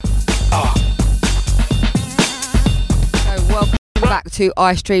to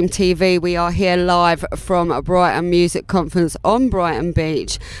iStream TV. We are here live from a Brighton Music Conference on Brighton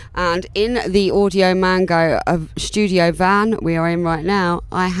Beach, and in the Audio Mango studio van we are in right now,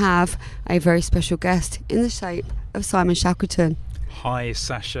 I have a very special guest in the shape of Simon Shackleton. Hi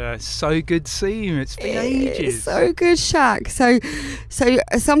Sacha, so good to see you. It's been ages. So good, Shaq. So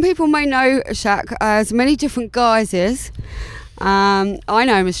some people may know Shaq as many different guises. I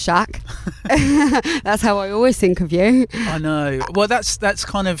know him as Shaq. That's how I always think of you. I know. Well, that's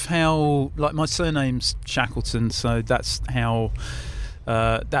kind of how, like, my surname's Shackleton, so that's how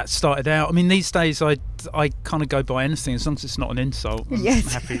that started out. I mean, these days I kind of go by anything as long as it's not an insult. I'm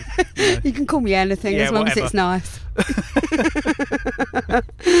happy. You know. You can call me anything as long as it's nice.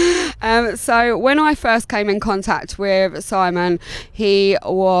 So when I first came in contact with Simon, he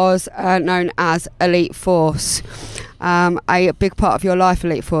was known as Elite Force. A big part of your life,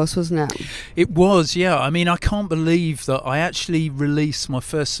 Elite Force, wasn't it? It was, yeah. I mean, I can't believe that I actually released my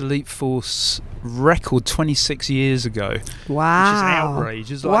first Elite Force record 26 years ago. Wow.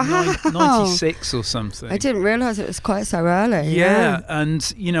 Which is outrage. It's like 96 or something. I didn't realise it was quite so early. Yeah,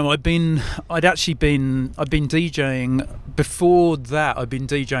 and you know, I've been DJing before that. I've been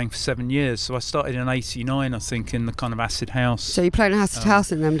DJing for 7 years. So I started in '89, I think, in the kind of acid house. So you played in acid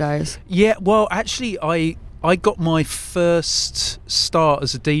house in them days? Yeah. Well, actually, I got my first start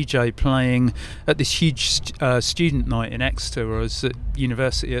as a DJ playing at this huge student night in Exeter. I was at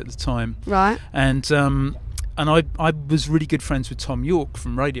university at the time. Right. And I was really good friends with Tom York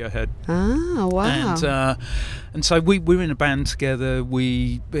from Radiohead. Ah, wow. And so we were in a band together.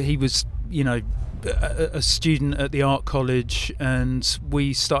 He was, you know, a student at the art college, and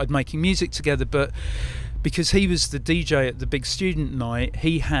we started making music together. But because he was the DJ at the big student night,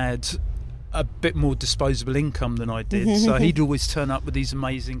 he had a bit more disposable income than I did, so he'd always turn up with these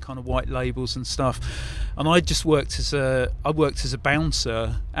amazing kind of white labels and stuff, and I worked as a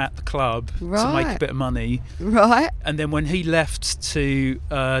bouncer at the club to make a bit of money. Right. And then when he left to do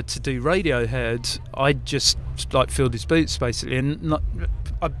Radiohead, I just like filled his boots basically, and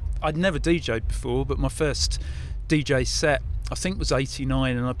I'd never DJed before, but my first DJ set I think was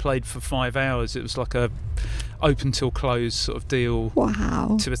 89, and I played for 5 hours. It was like a open till close sort of deal.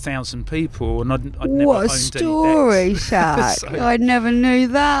 Wow. To 1,000 people, and I'd never what a owned story, any decks. Shaq. So, I never knew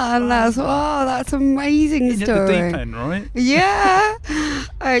that, and that's an amazing story. At the deep end, right? Yeah.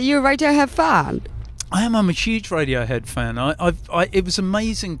 You a Radiohead fan? I'm a huge Radiohead fan. It was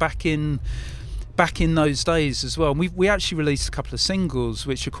amazing back in those days as well. We actually released a couple of singles,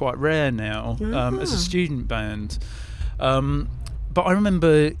 which are quite rare now, as a student band. But I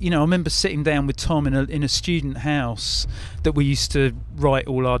remember sitting down with Tom in a student house that we used to write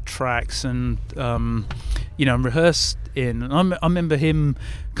all our tracks and and rehearse in. And I remember him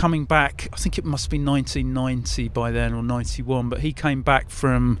coming back. I think it must be 1990 by then, or 91. But he came back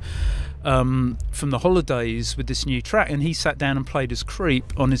from the holidays with this new track, and he sat down and played us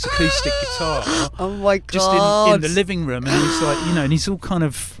Creep on his acoustic guitar. Oh my god! Just in the living room, and he's like, and he's all kind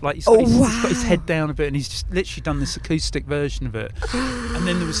of like he's got his head down a bit, and he's just literally done this acoustic version of it. And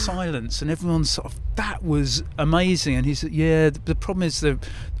then there was silence, and everyone's sort of, that was amazing. And he said, yeah, the problem is the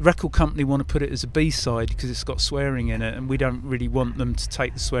record company want to put it as a B-side because it's got swearing in it, and we don't really want them to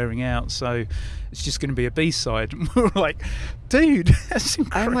take the swearing out, so it's just going to be a B-side. And we were like, dude, that's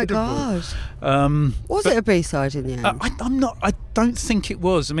incredible. Oh my gosh. Was it a B-side in the end? I don't think it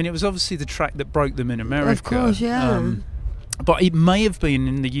was. I mean, it was obviously the track that broke them in America. Of course, yeah. But it may have been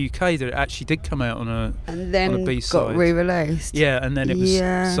in the UK that it actually did come out on a B-side. Got re-released. Yeah, and then it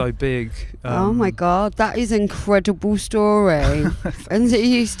was so big. Oh my god, that is an incredible story. And are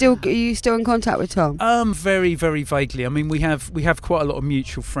you still in contact with Tom? Very, very vaguely. I mean, we have quite a lot of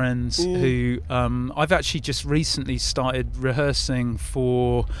mutual friends who I've actually just recently started rehearsing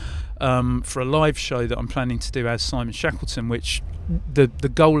for a live show that I'm planning to do as Simon Shackleton, which the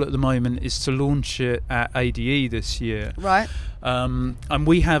goal at the moment is to launch it at ADE this year. Right. And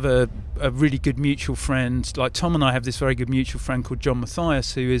we have a really good mutual friend. Like Tom and I have this very good mutual friend called John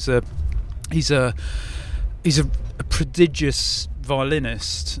Matthias, who is he's a prodigious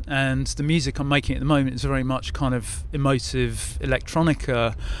violinist, and the music I'm making at the moment is very much kind of emotive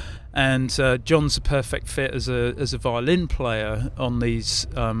electronica. And John's a perfect fit as a violin player on these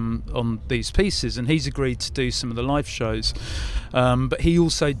pieces, and he's agreed to do some of the live shows. But he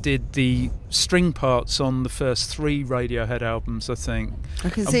also did the string parts on the first 3 Radiohead albums, I think. I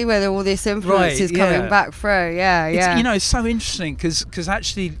can see where all this influence is coming back through. Yeah. It's so interesting because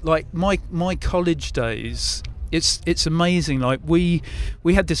actually, like my college days, it's amazing. Like we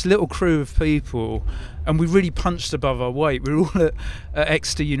had this little crew of people, and we really punched above our weight. We were all at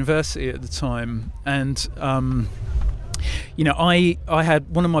Exeter University at the time, and I had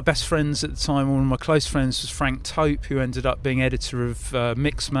one of my best friends at the time, one of my close friends was Frank Tope, who ended up being editor of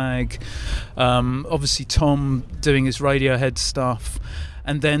Mixmag. Obviously Tom doing his Radiohead stuff.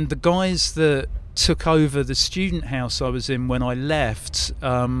 And then the guys that took over the student house I was in when I left,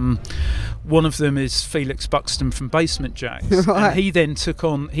 one of them is Felix Buxton from Basement Jacks. Right. And he then took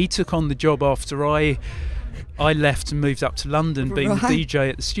on the job after I left and moved up to London, being the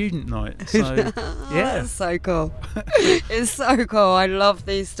DJ at the student night. So yeah, that's so cool. It's so cool. I love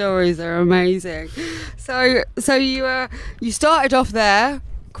these stories. They're amazing. So you started off there.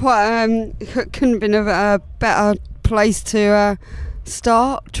 Quite couldn't have been a better place to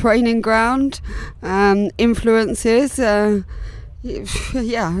start. Training ground, influences. I'm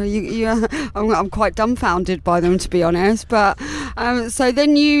quite dumbfounded by them, to be honest. But so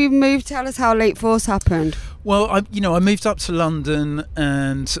then you moved. Tell us how Elite Force happened. Well, I moved up to London,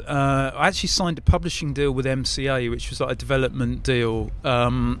 and I actually signed a publishing deal with MCA, which was like a development deal,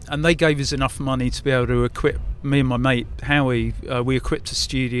 and they gave us enough money to be able to equip me and my mate Howie. We equipped a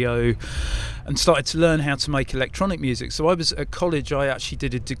studio and started to learn how to make electronic music. So I was at college. I actually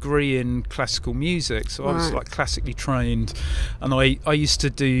did a degree in classical music, so I was like classically trained, and I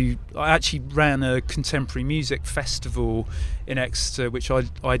actually ran a contemporary music festival in Exeter, which I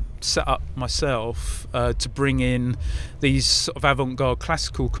set up myself to bring in these sort of avant-garde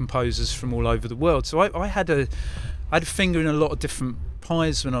classical composers from all over the world. So I had a finger in a lot of different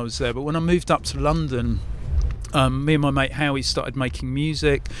pies when I was there. But when I moved up to London, me and my mate Howie started making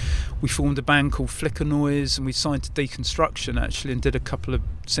music. We formed a band called Flicker Noise, and we signed to Deconstruction actually, and did a couple of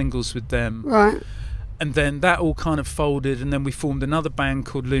singles with them. Right. And then that all kind of folded, and then we formed another band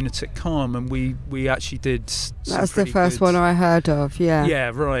called Lunatic Calm, and we actually did. That's the first one I heard of. Yeah.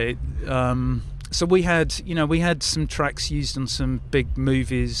 Yeah. Right. So we had some tracks used on some big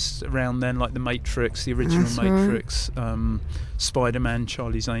movies around then, like The Matrix, the original Matrix, Spider-Man,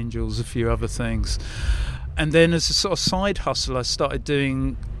 Charlie's Angels, a few other things. And then as a sort of side hustle, I started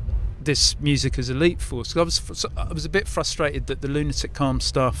doing this music as Elite Force. I was a bit frustrated that the Lunatic Calm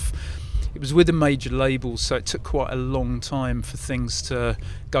stuff, it was with a major label, so it took quite a long time for things to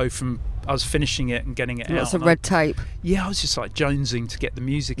go from I was finishing it and getting it out. Lots of red tape. Yeah, I was just like jonesing to get the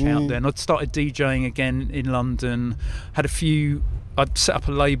music out there. And I'd started DJing again in London. I'd set up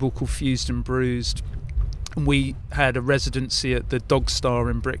a label called Fused and Bruised. And we had a residency at the Dog Star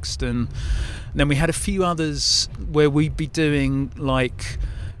in Brixton. And then we had a few others where we'd be doing like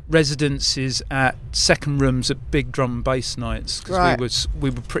residencies at second rooms at big drum and bass nights, because we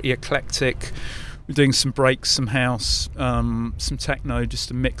were pretty eclectic. We're doing some breaks, some house, some techno,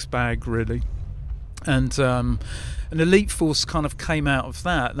 just a mixed bag really. And Elite Force kind of came out of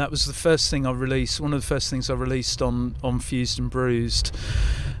that. That was the first thing I released, one of the first things I released on Fused and Bruised,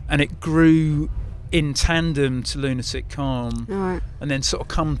 and it grew in tandem to Lunatic Calm. Right. And then sort of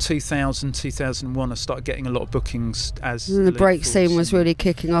come 2000, 2001, I started getting a lot of bookings as the break scene was really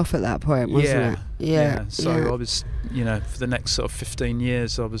kicking off at that point, wasn't it? Yeah. So I was, for the next sort of 15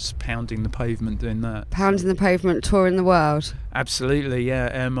 years, I was pounding the pavement doing that. Pounding the pavement, touring the world. Absolutely, yeah.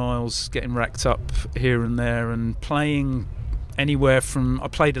 Air miles, getting racked up here and there, and playing anywhere from... I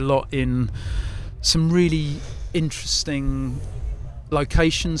played a lot in some really interesting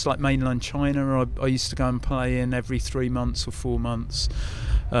locations like mainland China. I used to go and play in every 3 months or 4 months.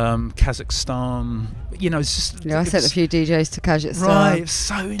 Kazakhstan, it's just... Yeah, I sent a few DJs to Kazakhstan. Right, it's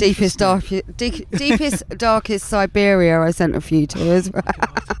so interesting. Deepest, darkest Siberia I sent a few to as well.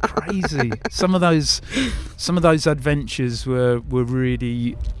 God, crazy. Some of those adventures were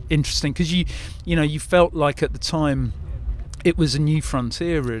really interesting, because you felt like at the time it was a new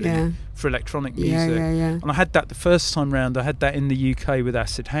frontier really for electronic music. Yeah. And I had that the first time round. I had that in the UK with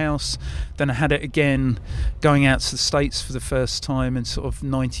Acid House. Then I had it again going out to the States for the first time in sort of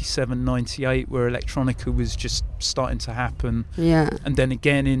 97, 98, where electronica was just starting to happen. Yeah. And then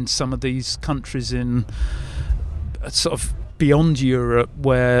again in some of these countries in sort of beyond Europe,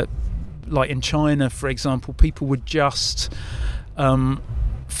 where, like in China, for example, people would just...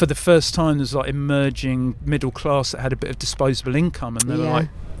 for the first time, there's like emerging middle class that had a bit of disposable income, and they were like,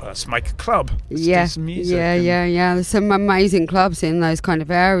 let's make a club. Let's do some music. Yeah. There's some amazing clubs in those kind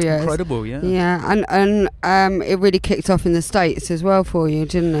of areas. Incredible, yeah. Yeah, and it really kicked off in the States as well for you,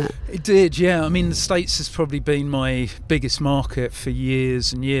 didn't it? It did, yeah. I mean, the States has probably been my biggest market for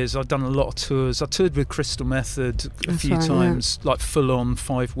years and years. I've done a lot of tours. I toured with Crystal Method a few times, like full-on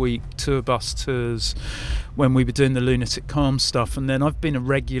 5-week tour bus tours when we were doing the Lunatic Calm stuff. And then I've been a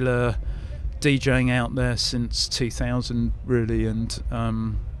regular DJing out there since 2000, really. And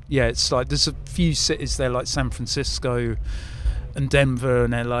it's like there's a few cities there like San Francisco Denver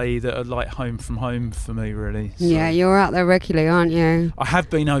and LA that are like home from home for me, really. So Yeah, you're out there regularly, aren't you? I have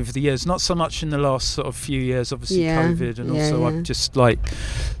been over the years, not so much in the last sort of few years, obviously COVID, and also I've just like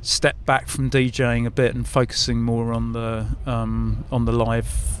stepped back from DJing a bit and focusing more on the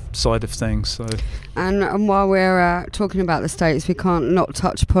live side of things. So and while we're talking about the States, we can't not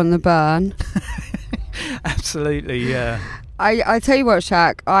touch upon the burn. Absolutely, yeah. I tell you what,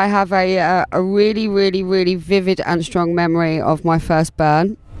 Shaq, I have a really, really, really vivid and strong memory of my first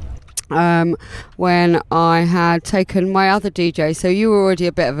burn. When I had taken my other DJ, so you were already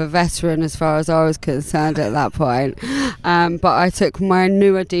a bit of a veteran as far as I was concerned at that point, but I took my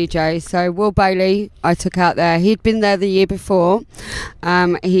newer DJ, so Will Bailey, I took out there. He'd been there the year before.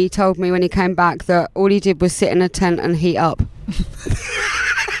 He told me when he came back that all he did was sit in a tent and heat up.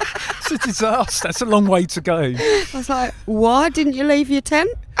 It's a disaster. That's a long way to go. I was like, why didn't you leave your tent?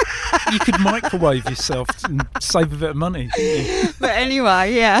 You could microwave yourself and save a bit of money, couldn't you? But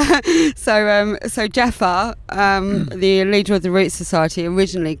anyway, yeah. So Jeffa, the leader of the Roots Society,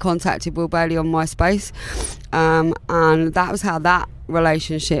 originally contacted Will Bailey on MySpace, and that was how that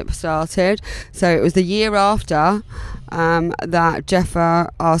relationship started. So it was the year after that Jeffa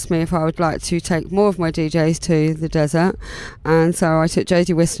asked me if I would like to take more of my DJs to the desert, and so I took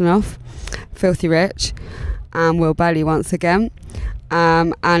Jodie Wisternoff, Filthy Rich, and Will Bailey once again.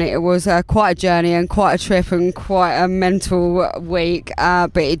 And it was quite a journey and quite a trip and quite a mental week,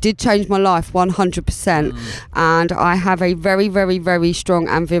 but it did change my life 100%. And I have a very, very, very strong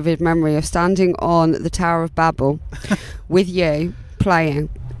and vivid memory of standing on the Tower of Babel with you playing.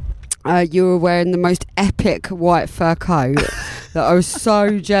 You were wearing the most epic white fur coat that I was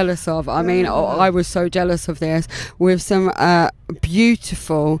so jealous of. I mean, I was so jealous of this, with some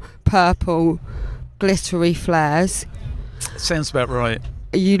beautiful purple glittery flares. Sounds about right.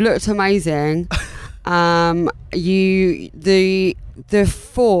 You looked amazing. The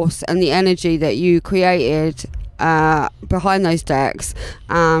force and the energy that you created behind those decks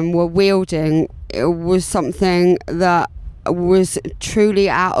were wielding, it was something that was truly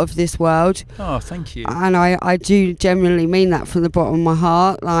out of this world. Oh, thank you. And I do genuinely mean that from the bottom of my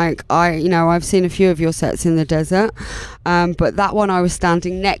heart. Like, I've seen a few of your sets in the desert, but that one I was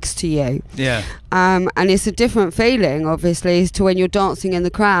standing next to you. Yeah. And it's a different feeling, obviously, as to when you're dancing in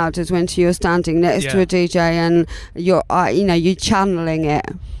the crowd as when you're standing next to a DJ and you're channeling it.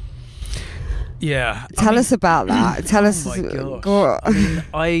 Yeah. Tell us about that. Tell us. Oh my gosh. I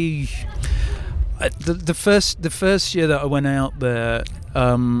mean, the first year that I went out there,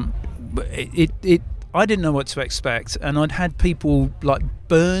 I didn't know what to expect, and I'd had people like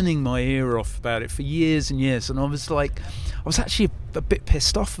burning my ear off about it for years and years, and I was actually a bit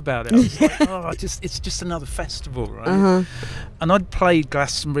pissed off about it. I was like, it's just another festival, right? Uh-huh. And I'd played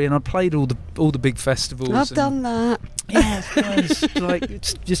Glastonbury and I'd played all the big festivals. I've done that. Yeah,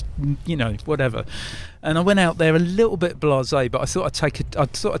 it's just whatever. And I went out there a little bit blasé, but I thought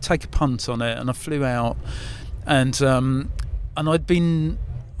I'd take a punt on it, and I flew out, and I'd been.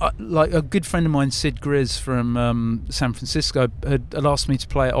 Like a good friend of mine, Sid Grizz from San Francisco, had asked me to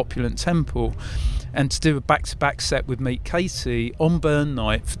play at Opulent Temple and to do a back-to-back set with Meet Katie on Burn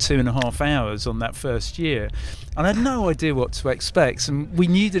Night for 2.5 hours on that first year. And I had no idea what to expect, and we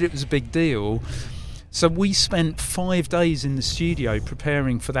knew that it was a big deal. So we spent 5 days in the studio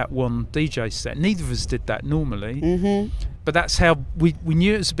preparing for that one DJ set. Neither of us did that normally. Mm-hmm. But that's how we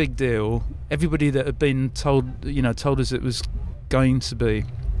knew it was a big deal. Everybody that had been told us it was going to be.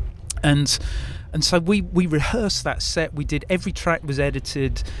 And so we rehearsed that set. We did, every track was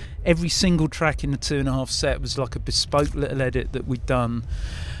edited. Every single track in the 2.5 set was like a bespoke little edit that we'd done.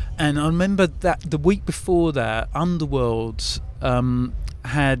 And I remember that the week before that, Underworld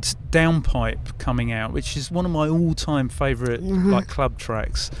had Downpipe coming out, which is one of my all-time favourite like club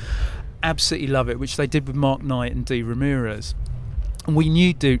tracks. Absolutely love it, which they did with Mark Knight and Dee Ramirez. And we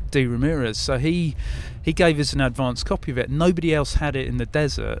knew Dee Ramirez, so he gave us an advance copy of it. Nobody else had it in the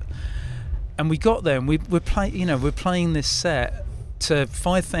desert, and we got there and we're playing this set to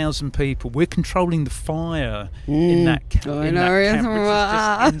 5,000 people. We're controlling the fire in that camp, which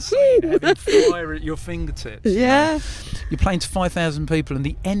is just insane. Having fire at your fingertips. Yeah, you're playing to 5,000 people, and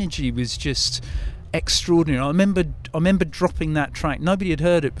the energy was just extraordinary. I remember dropping that track. Nobody had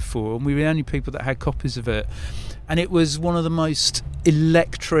heard it before, and we were the only people that had copies of it. And it was one of the most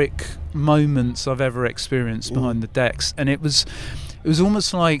electric moments I've ever experienced behind the decks. And it was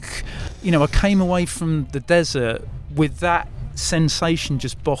almost like, I came away from the desert with that sensation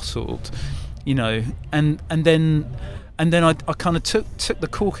just bottled, and then I kind of took the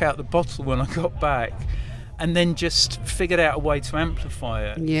cork out of the bottle when I got back, and then just figured out a way to amplify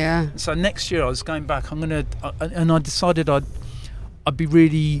it. Yeah. So next year I was going back. I decided I'd be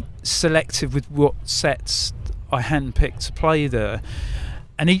really selective with what sets I handpicked to play there.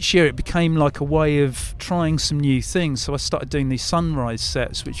 And each year it became like a way of trying some new things. So I started doing these sunrise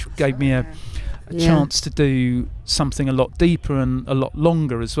sets, which gave me a chance to do something a lot deeper and a lot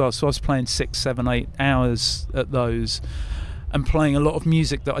longer as well. So I was playing 6, 7, 8 hours at those, and playing a lot of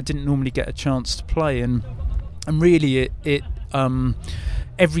music that I didn't normally get a chance to play. And really it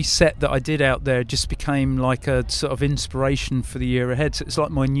every set that I did out there just became like a sort of inspiration for the year ahead. So it's like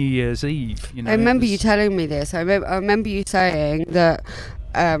my New Year's Eve. You know, I remember you telling me this. I remember you saying that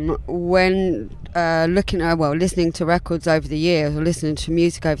when listening to records over the years, or listening to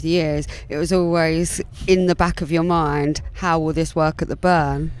music over the years, it was always in the back of your mind, how will this work at the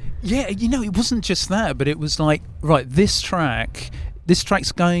Burn? Yeah, you know, it wasn't just that, but it was like, right, this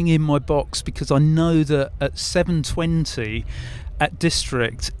track's going in my box because I know that at 7:20 at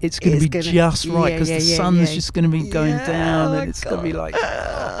District it's going to be just right, because the sun's just going to be going down, and it's going to be like,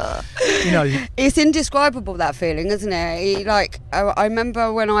 you know, it's indescribable, that feeling, isn't it? I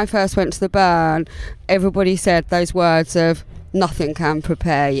remember when I first went to the Burn, everybody said those words of nothing can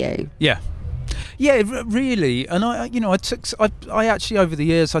prepare you. Yeah, really. And I actually over the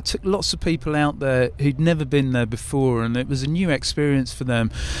years I took lots of people out there who'd never been there before, and it was a new experience for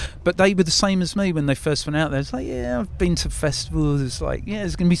them. But they were the same as me when they first went out there. It's like, yeah, I've been to festivals. It's like, yeah,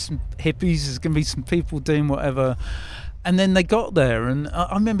 there's going to be some hippies. There's going to be some people doing whatever. And then they got there, and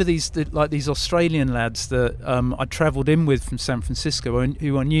I remember these Australian lads that I travelled in with from San Francisco,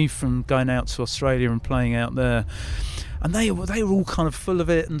 who I knew from going out to Australia and playing out there. And they were all kind of full of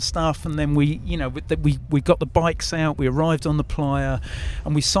it and stuff. And then we got the bikes out. We arrived on the playa,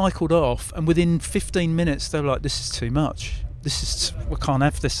 and we cycled off. And within 15 minutes, they were like, "This is too much. We can't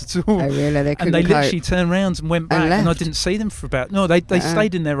have this at all." Oh, really? And they literally turned around and went back, and I didn't see them for about. No, they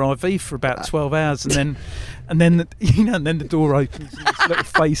stayed in their RV for about 12 hours, and then the door opens and this little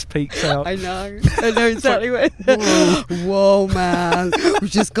face peeks out. I know exactly what. Whoa, man!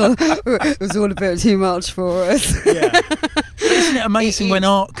 It was all a bit too much for us. Yeah. Isn't it amazing when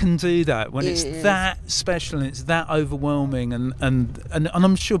art can do that? When it's that special and it's that overwhelming, and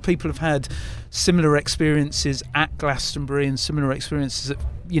I'm sure people have had similar experiences at Glastonbury and similar experiences at,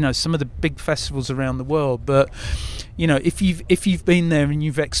 you know, some of the big festivals around the world. But you know, if you've been there and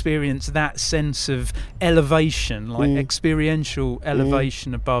you've experienced that sense of elevation, like experiential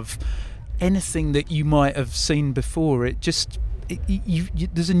elevation above anything that you might have seen before,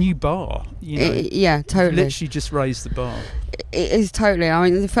 there's a new bar. You know? Yeah, totally. Literally just raised the bar. It is totally. I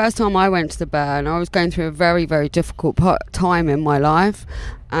mean, the first time I went to the Burn, I was going through a very, very difficult time in my life,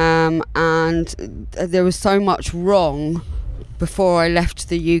 and there was so much wrong before I left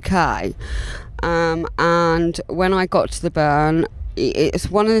the UK. And when I got to the Burn,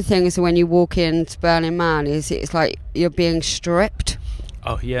 it's one of the things when you walk into Burning Man is it's like you're being stripped.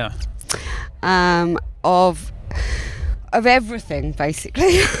 Oh yeah. Of everything,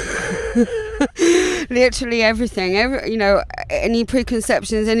 basically. Literally everything. Any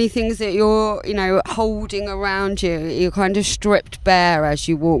preconceptions, any things that you're, holding around you, you're kind of stripped bare as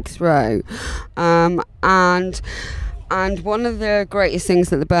you walk through. And one of the greatest things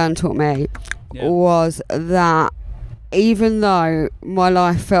that the Burn taught me was that even though my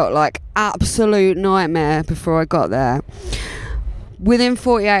life felt like absolute nightmare before I got there, within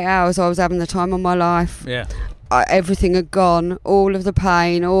 48 hours I was having the time of my life. Yeah. Everything had gone. All of the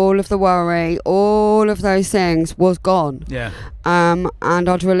pain, all of the worry, all of those things was gone. Yeah. And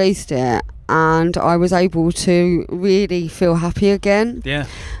I'd released it, and I was able to really feel happy again. Yeah.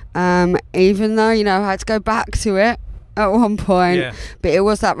 Even though, I had to go back to it at one point. Yeah. But it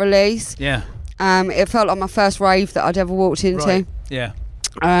was that release. Yeah. It felt like my first rave that I'd ever walked into. Right. Yeah.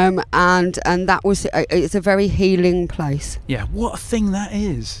 And that was, it's a very healing place. Yeah, what a thing that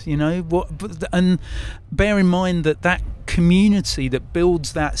is, and bear in mind that community that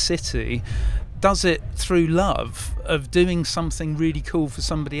builds that city does it through love of doing something really cool for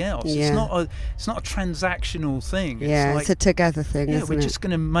somebody else. Yeah. It's not a transactional thing. Yeah, it's a together thing, isn't it? We're just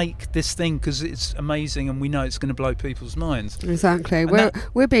going to make this thing because it's amazing and we know it's going to blow people's minds. Exactly.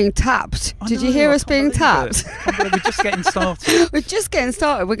 We're being tapped. Did you hear us being tapped? We're just getting started. We're just getting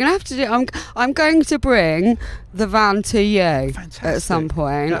started. We're going to have to do... I'm going to bring the van to you. Fantastic. At some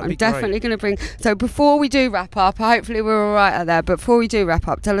point. I'm definitely going to bring... So before we do wrap up, hopefully we're all right out there, but before we do wrap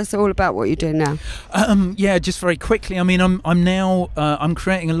up, tell us all about what you're doing now. Just very quickly. I mean, I'm now I'm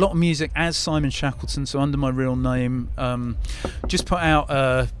creating a lot of music as Simon Shackleton, so under my real name. Just put out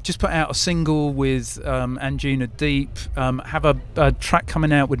a single with Anjuna Deep. Have a track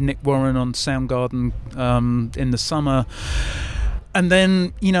coming out with Nick Warren on Soundgarden in the summer. And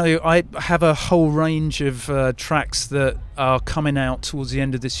then, you know, I have a whole range of tracks that are coming out towards the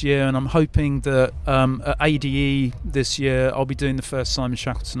end of this year, and I'm hoping that at ADE this year I'll be doing the first Simon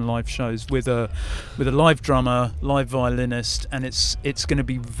Shackleton live shows with a live drummer, live violinist, and it's going to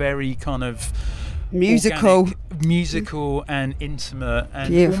be very kind of musical and intimate, and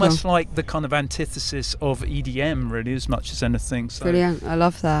beautiful. Almost like the kind of antithesis of EDM, really, as much as anything. So, brilliant. I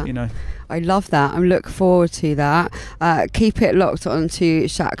love that. You know, I love that. I look forward to that. Keep it locked onto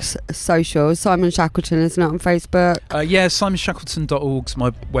Shaq's socials. Simon Shackleton, isn't it, on Facebook? Yeah, simonshackleton.org's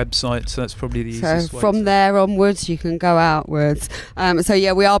my website, so that's probably the easiest way. From there onwards, you can go outwards. So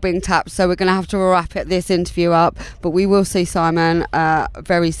yeah, we are being tapped, so we're going to have to wrap this interview up. But we will see Simon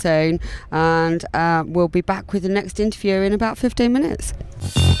very soon, and we'll be back with the next interview in about 15 minutes.